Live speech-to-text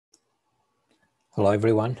Hello,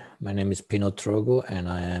 everyone. My name is Pino Trogo, and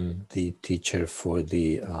I am the teacher for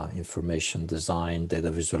the Information Design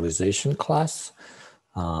Data Visualization class.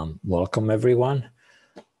 Welcome, everyone.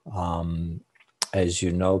 As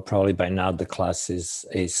you know, probably by now, the class is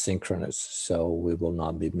asynchronous, so we will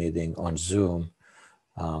not be meeting on Zoom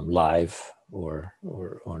live or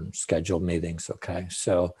on scheduled meetings, okay?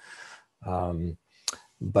 So,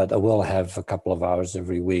 but I will have a couple of hours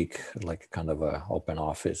every week, like kind of a open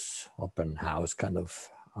office, open house kind of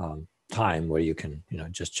time where you can,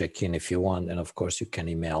 just check in if you want. And of course you can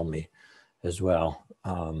email me as well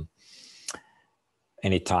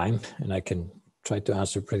anytime, and I can try to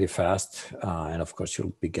answer pretty fast. And of course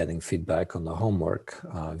you'll be getting feedback on the homework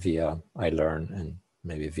via iLearn and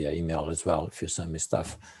maybe via email as well if you send me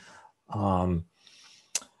stuff.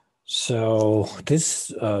 So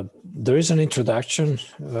this, there is an introduction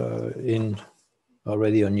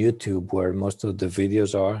already on YouTube where most of the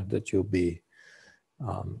videos are that you'll be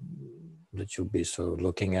sort of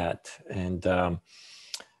looking at. And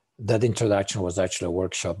that introduction was actually a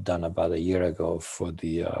workshop done about a year ago for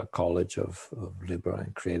the College of Liberal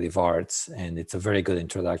and Creative Arts. And it's a very good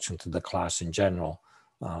introduction to the class in general.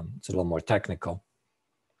 It's a little more technical.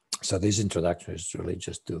 So this introduction is really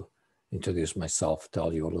just to introduce myself,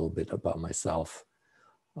 tell you a little bit about myself.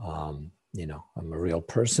 I'm a real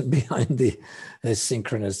person behind the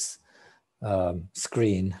synchronous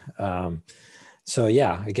screen. So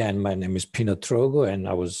yeah, again, my name is Pino Trogo, and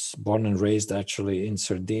I was born and raised actually in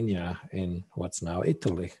Sardinia, in what's now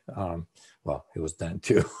Italy. Well, it was then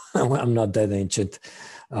too. I'm not that ancient,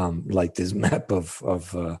 like this map of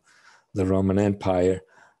the Roman Empire.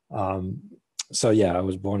 So yeah, I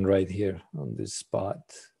was born right here on this spot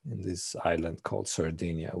in this island called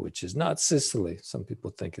Sardinia, which is not Sicily. Some people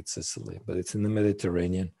think it's Sicily, but it's in the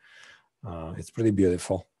Mediterranean. It's pretty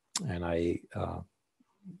beautiful. And I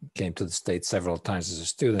came to the States several times as a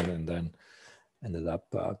student, and then ended up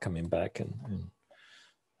coming back and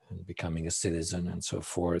becoming a citizen and so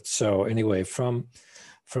forth. So anyway, from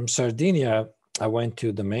Sardinia, I went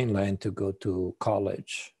to the mainland to go to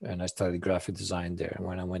college, and I studied graphic design there. And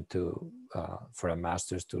when I went to for a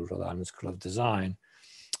master's to Rhode Island School of Design,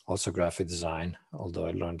 also graphic design, although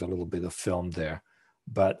I learned a little bit of film there.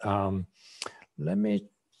 But I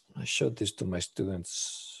showed this to my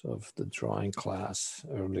students of the drawing class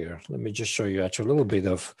earlier. Let me just show you actually a little bit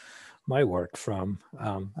of my work from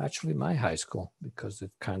actually my high school, because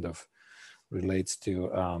it kind of relates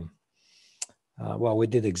to, well, we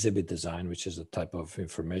did exhibit design, which is a type of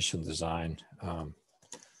information design.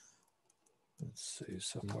 Let's see,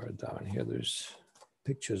 somewhere down here, there's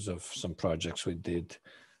pictures of some projects we did.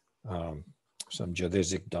 Some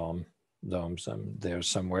geodesic domes there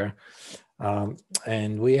somewhere.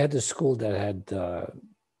 And we had a school that had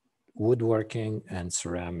woodworking and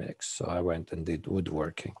ceramics. So I went and did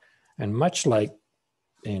woodworking. And much like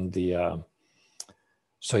in the,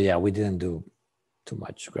 so yeah, we didn't do too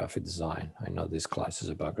much graphic design. I know this class is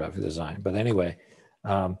about graphic design, but anyway,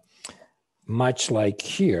 much like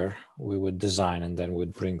here, we would design and then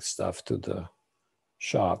we'd bring stuff to the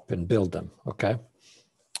shop and build them, okay?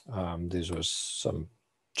 These were some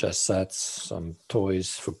chess sets, some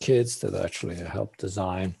toys for kids that actually helped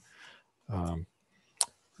design.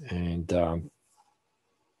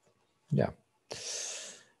 Yeah.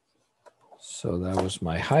 So that was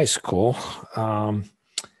my high school. And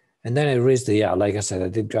then at RISD, like I said, I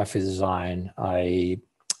did graphic design.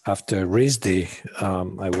 After RISD,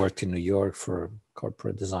 I worked in New York for a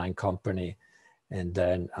corporate design company. And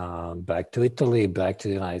then back to Italy, back to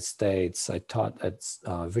the United States. I taught at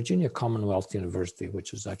Virginia Commonwealth University,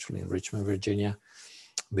 which is actually in Richmond, Virginia,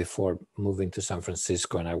 before moving to San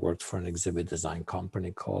Francisco. And I worked for an exhibit design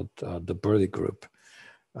company called the Birdie Group.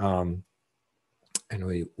 And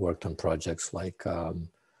we worked on projects like,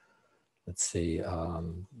 let's see,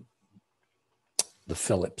 the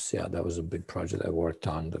Philips. Yeah, that was a big project I worked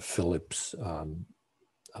on, the Philips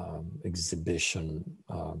exhibition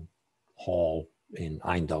hall in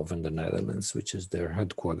Eindhoven, the Netherlands, which is their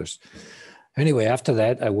headquarters. Anyway, after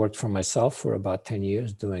that, I worked for myself for about 10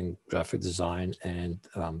 years doing graphic design and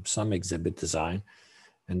some exhibit design.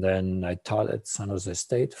 And then I taught at San Jose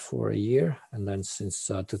State for a year. And then since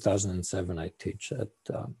 2007, I teach at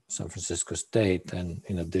San Francisco State. And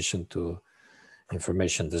in addition to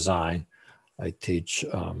information design, I teach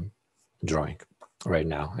drawing right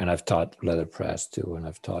now. And I've taught letterpress too, and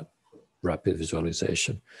I've taught rapid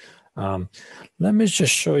visualization. Let me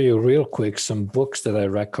just show you real quick some books that I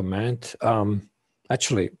recommend.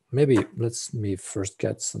 Actually, maybe let me first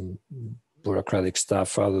get some bureaucratic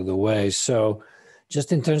stuff out of the way. So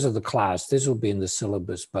just in terms of the class, this will be in the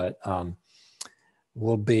syllabus, but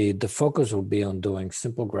the focus will be on doing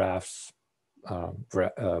simple graphs,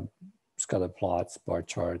 scatter plots, bar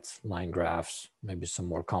charts, line graphs, maybe some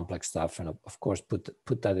more complex stuff, and of course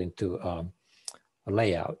put that into a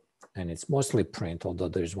layout. And it's mostly print, although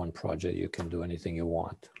there's one project you can do anything you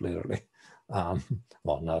want, literally.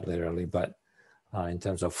 Well, not literally, but in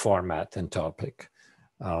terms of format and topic.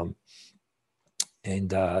 So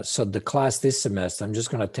the class this semester, I'm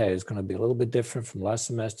just going to tell you, it's going to be a little bit different from last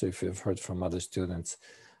semester. If you've heard from other students,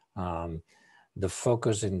 the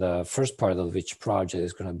focus in the first part of each project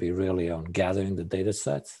is going to be really on gathering the data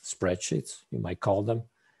sets, spreadsheets, you might call them,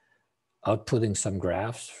 outputting some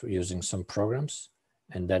graphs using some programs,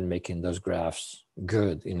 and then making those graphs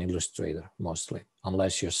good in Illustrator mostly,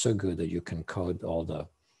 unless you're so good that you can code all the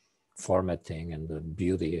formatting and the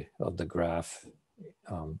beauty of the graph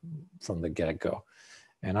from the get-go.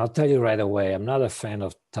 And I'll tell you right away, I'm not a fan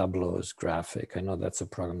of Tableau's graphic. I know that's a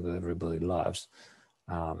program that everybody loves,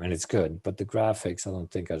 and it's good, but the graphics I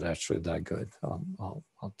don't think are actually that good.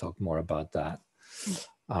 I'll talk more about that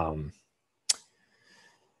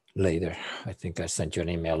later. I think I sent you an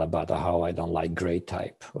email about how I don't like gray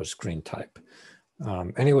type or screen type.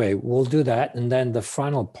 Anyway, we'll do that. And then the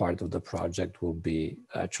final part of the project will be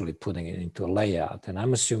actually putting it into a layout. And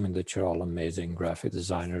I'm assuming that you're all amazing graphic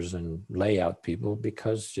designers and layout people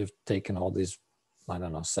because you've taken all these, I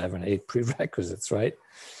don't know, 7, 8 prerequisites, right?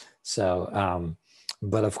 So,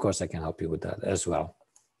 but of course I can help you with that as well.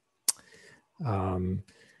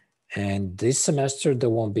 And this semester, there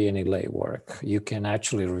won't be any late work. You can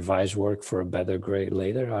actually revise work for a better grade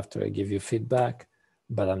later after I give you feedback,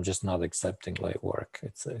 but I'm just not accepting late work.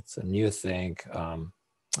 It's a new thing.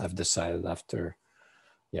 I've decided after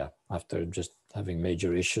just having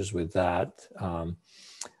major issues with that.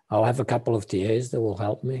 I'll have a couple of TAs that will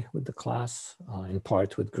help me with the class, in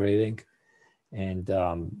part with grading. And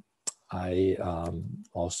I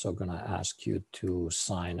also gonna ask you to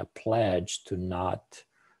sign a pledge to not,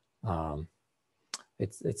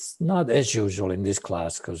 it's not as usual in this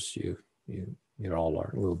class because you're all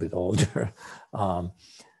are a little bit older,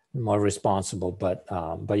 more responsible, but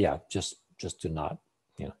yeah, just to not,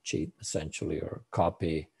 cheat essentially or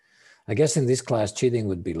copy. I guess in this class, cheating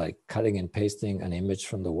would be like cutting and pasting an image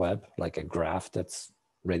from the web, like a graph that's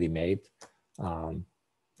ready-made,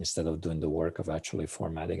 instead of doing the work of actually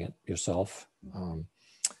formatting it yourself.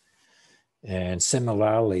 And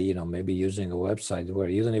similarly, maybe using a website where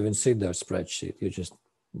you don't even see the spreadsheet. You just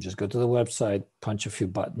go to the website, punch a few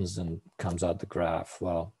buttons and comes out the graph.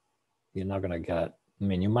 Well, you're not gonna get,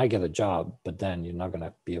 you might get a job, but then you're not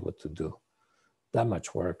gonna be able to do that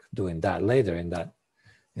much work doing that later in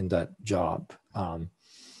that job.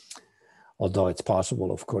 Although it's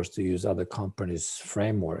possible, of course, to use other companies'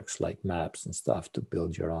 frameworks like maps and stuff to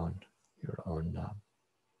build your own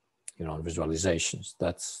visualizations.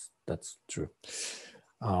 That's true.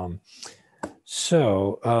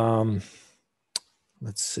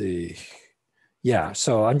 Let's see. Yeah,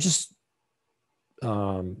 so I'm just,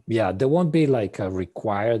 there won't be like a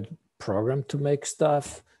required program to make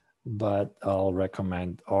stuff, but I'll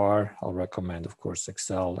recommend R. I'll recommend, of course,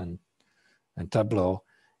 Excel and Tableau.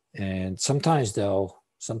 And sometimes though,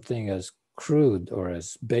 something as crude or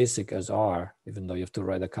as basic as R, even though you have to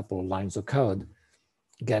write a couple of lines of code,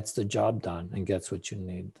 gets the job done and gets what you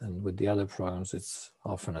need. And with the other programs, it's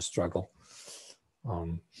often a struggle.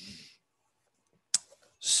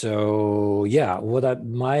 So yeah,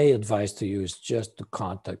 my advice to you is just to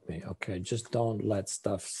contact me, okay? Just don't let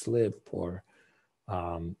stuff slip or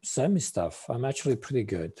send me stuff. I'm actually pretty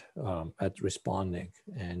good at responding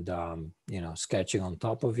and, sketching on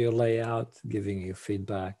top of your layout, giving you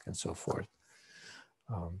feedback and so forth.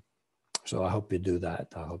 So I hope you do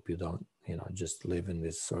that. I hope you don't, just live in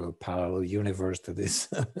this sort of parallel universe to this,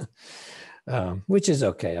 which is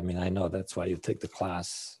okay. I mean, I know that's why you take the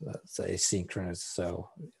class, it's asynchronous, so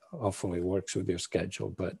hopefully it works with your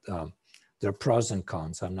schedule, but there are pros and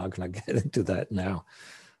cons. I'm not going to get into that now.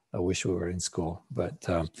 I wish we were in school, but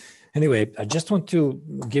anyway, I just want to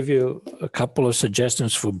give you a couple of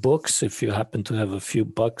suggestions for books if you happen to have a few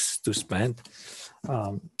bucks to spend.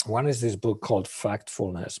 One is this book called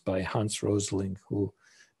Factfulness by Hans Rosling, who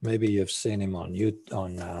maybe you've seen him on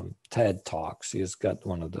TED Talks. He's got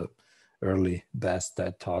one of the early best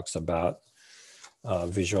TED Talks about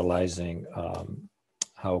visualizing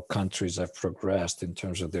how countries have progressed in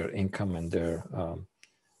terms of their income and their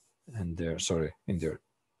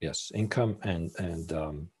income and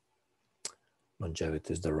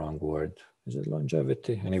longevity is the wrong word. Is it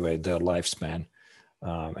longevity? Anyway, their lifespan.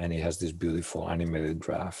 And he has this beautiful animated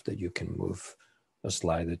graph that you can move a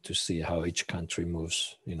slider to see how each country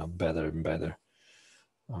moves, better and better.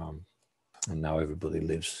 and now everybody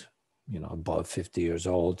lives, you know, above 50 years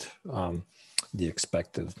old, the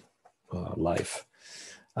expected life.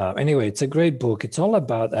 Anyway, it's a great book. It's all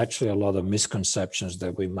about actually a lot of misconceptions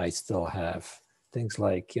that we might still have. Things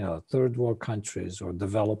like, you know, third world countries or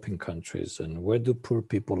developing countries, and where do poor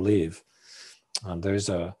people live? There's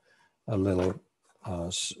a little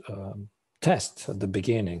test at the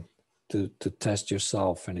beginning to test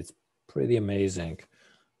yourself, and it's pretty amazing.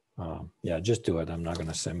 Yeah, just do it. I'm not going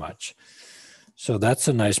to say much. So that's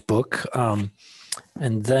a nice book. And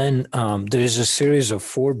then there is a series of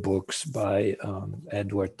 4 books by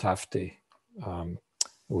Edward Tufte,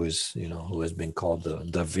 who is, you know, who has been called the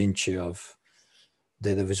Da Vinci of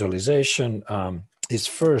data visualization. His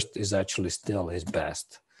first is actually still his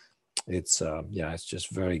best. It's yeah, it's just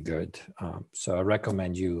very good. So I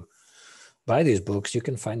recommend you buy these books. You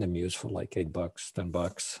can find them used for like $8,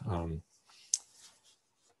 $10.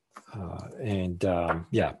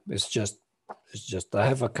 Yeah, it's just I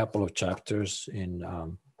have a couple of chapters in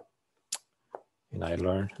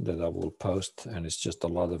iLearn that I will post, and it's just a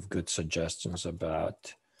lot of good suggestions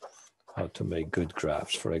about how to make good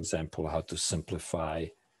graphs. For example, how to simplify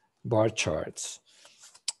bar charts.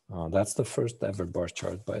 That's the first ever bar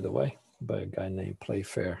chart, by the way, by a guy named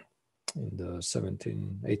Playfair in the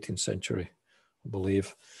 18th century, I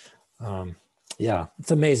believe. Yeah,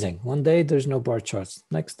 it's amazing. One day there's no bar charts.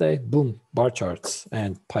 Next day, boom, bar charts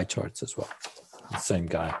and pie charts as well. The same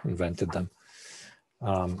guy invented them.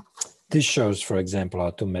 This shows, for example, how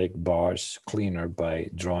to make bars cleaner by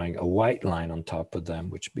drawing a white line on top of them,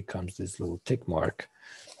 which becomes this little tick mark,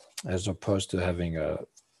 as opposed to having a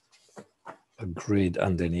grid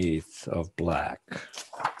underneath of black,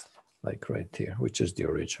 like right here, which is the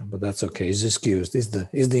original, but that's okay. He's excused. He's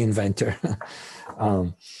the inventor.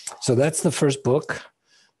 So that's the first book.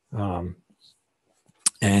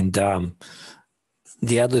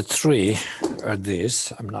 The other 3 are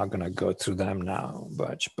these. I'm not going to go through them now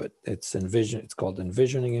much, but it's called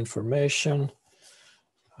Envisioning Information,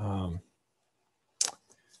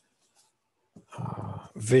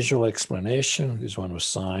 Visual Explanation. This one was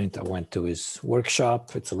signed. I went to his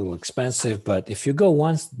workshop. It's a little expensive, but if you go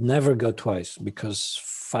once, never go twice, because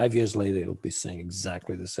 5 years later, it'll be saying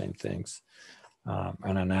exactly the same things.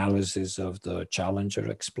 An analysis of the Challenger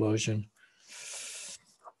explosion.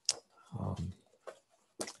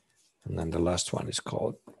 And then the last one is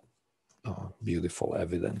called Beautiful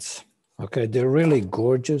Evidence. Okay, they're really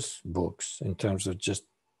gorgeous books in terms of just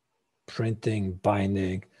printing,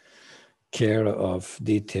 binding, care of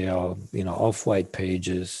detail, you know, off-white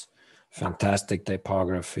pages, fantastic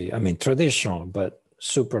typography. I mean, traditional, but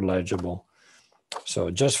super legible. So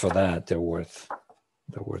just for that, they're worth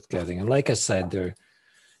getting. And like I said,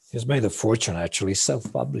 he's made a fortune, actually,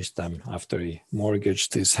 self-published them after he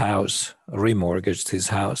remortgaged his house.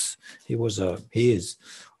 He is,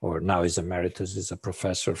 or now he's emeritus, he's a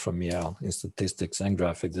professor from Yale in statistics and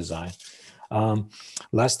graphic design.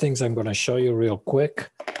 Last things I'm going to show you real quick.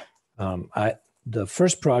 The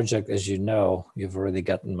first project, as you know, you've already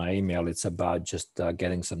gotten my email. It's about just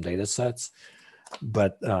getting some data sets.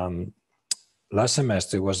 But last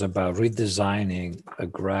semester was about redesigning a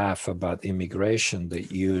graph about immigration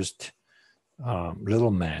that used little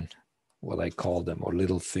men, what I call them, or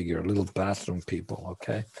little bathroom people,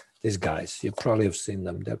 okay? These guys, you probably have seen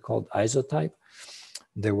them. They're called isotype.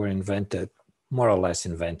 They were more or less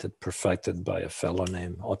perfected by a fellow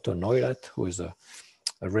named Otto Neurath, who is a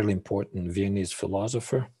really important Viennese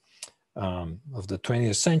philosopher of the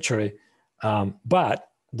 20th century, but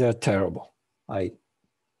they're terrible. I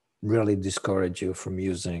really discourage you from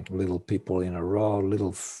using little people in a row,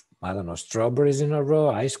 little, I don't know, strawberries in a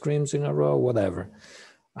row, ice creams in a row, whatever.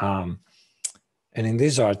 And in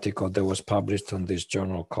this article that was published on this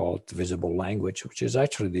journal called Visible Language, which is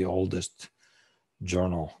actually the oldest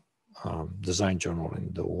journal, design journal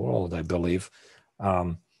in the world, I believe.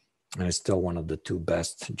 And it's still one of the 2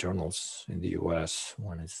 best journals in the US.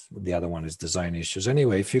 The other one is Design Issues.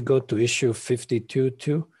 Anyway, if you go to issue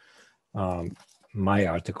 52.2, my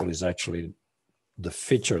article is actually the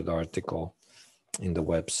featured article in the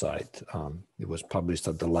website. It was published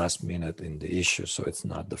at the last minute in the issue, so it's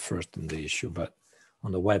not the first in the issue, but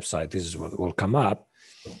on the website, this is what will come up.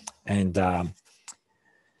 And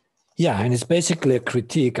yeah, and it's basically a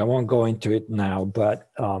critique. I won't go into it now, but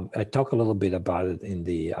I talk a little bit about it in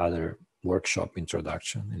the other workshop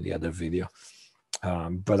introduction, in the other video.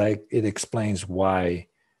 But it explains why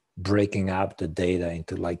breaking up the data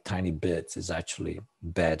into like tiny bits is actually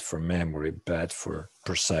bad for memory, bad for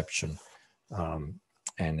perception,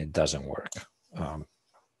 and it doesn't work.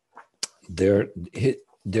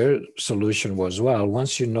 Their solution was, well,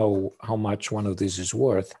 once you know how much one of these is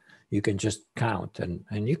worth, you can just count,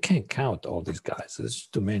 and you can't count all these guys. There's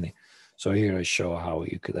too many. So here I show how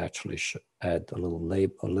you could actually add a little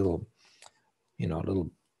label, a little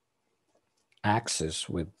axis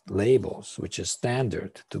with labels, which is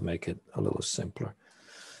standard to make it a little simpler.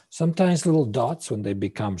 Sometimes little dots, when they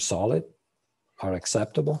become solid, are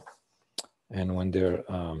acceptable. And when they're,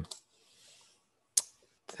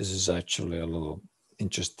 this is actually a little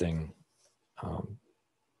interesting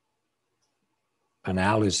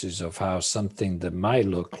analysis of how something that might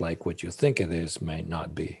look like what you think it is may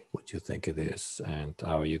not be what you think it is, and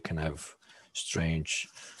how you can have strange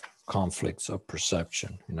conflicts of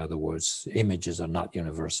perception. In other words, images are not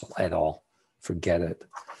universal at all. Forget it.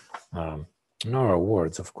 Nor are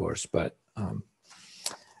words, of course, but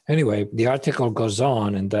anyway, the article goes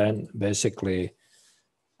on and then basically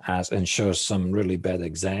asks and shows some really bad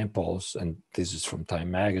examples, and this is from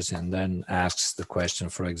Time Magazine, then asks the question,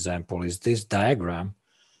 for example, is this diagram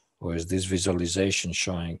or is this visualization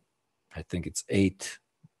showing, I think it's 8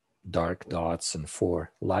 dark dots and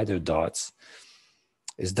 4 lighter dots,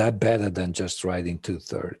 is that better than just writing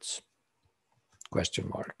 2/3? Question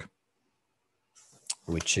mark.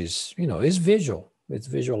 Which is, is visual. It's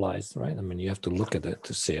visualized, right? I mean, you have to look at it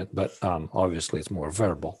to see it, but obviously it's more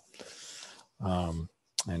verbal.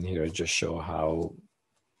 And here I just show how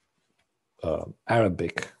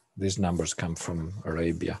Arabic, these numbers come from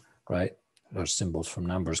Arabia, right? Or symbols from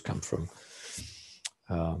numbers come from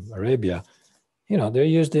Arabia. They're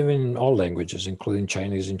used even in all languages, including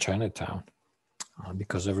Chinese in Chinatown,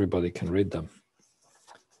 because everybody can read them.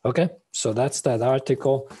 Okay, so that's that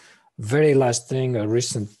article. Very last thing, a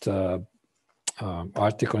recent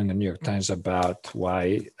article in the New York Times about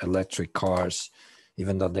why electric cars,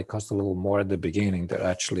 even though they cost a little more at the beginning,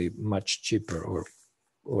 they're actually much cheaper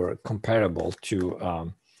or comparable to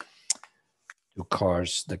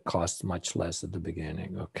cars that cost much less at the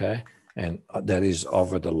beginning, okay? And that is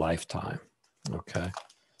over the lifetime, okay?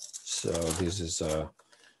 So this is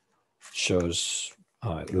shows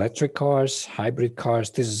electric cars, hybrid cars.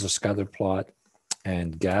 This is a scatter plot,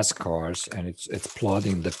 and gas cars, and it's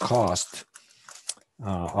plotting the cost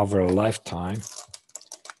over a lifetime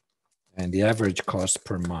and the average cost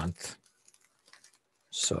per month.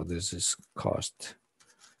 So this is cost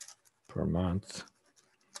per month.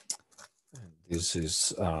 And this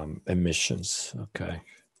is emissions, okay.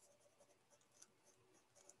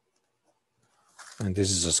 And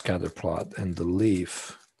this is a scatter plot, and the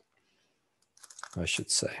leaf, I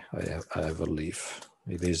should say, I have a leaf.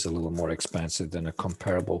 It is a little more expensive than a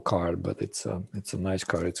comparable car, but it's a nice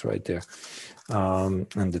car. It's right there.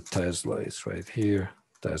 And the Tesla is right here.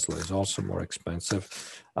 Tesla is also more expensive.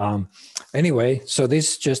 Anyway, so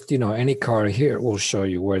this just, any car here will show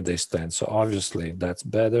you where they stand. So obviously that's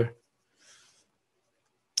better.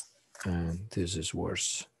 And this is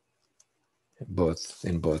worse,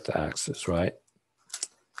 in both axes, right?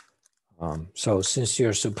 So since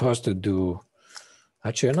you're supposed to do,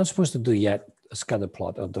 actually you're not supposed to do yet a scatter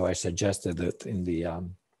plot, although I suggested it in the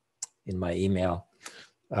in my email.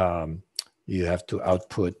 You have to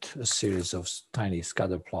output a series of tiny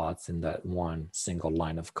scatter plots in that one single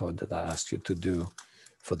line of code that I asked you to do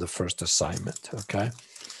for the first assignment, okay?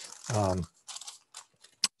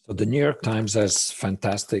 So the New York Times has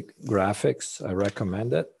fantastic graphics. I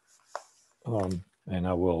recommend it. And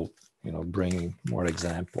I will, bring more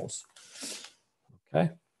examples,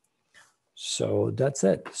 okay? So that's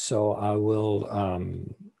it. So I will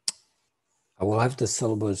have the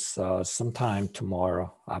syllabus sometime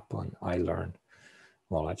tomorrow up on iLearn.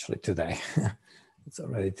 Well, actually today. It's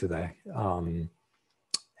already today.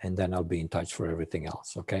 And then I'll be in touch for everything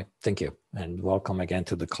else. Okay. Thank you. And welcome again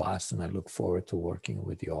to the class. And I look forward to working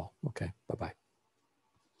with you all. Okay. Bye-bye.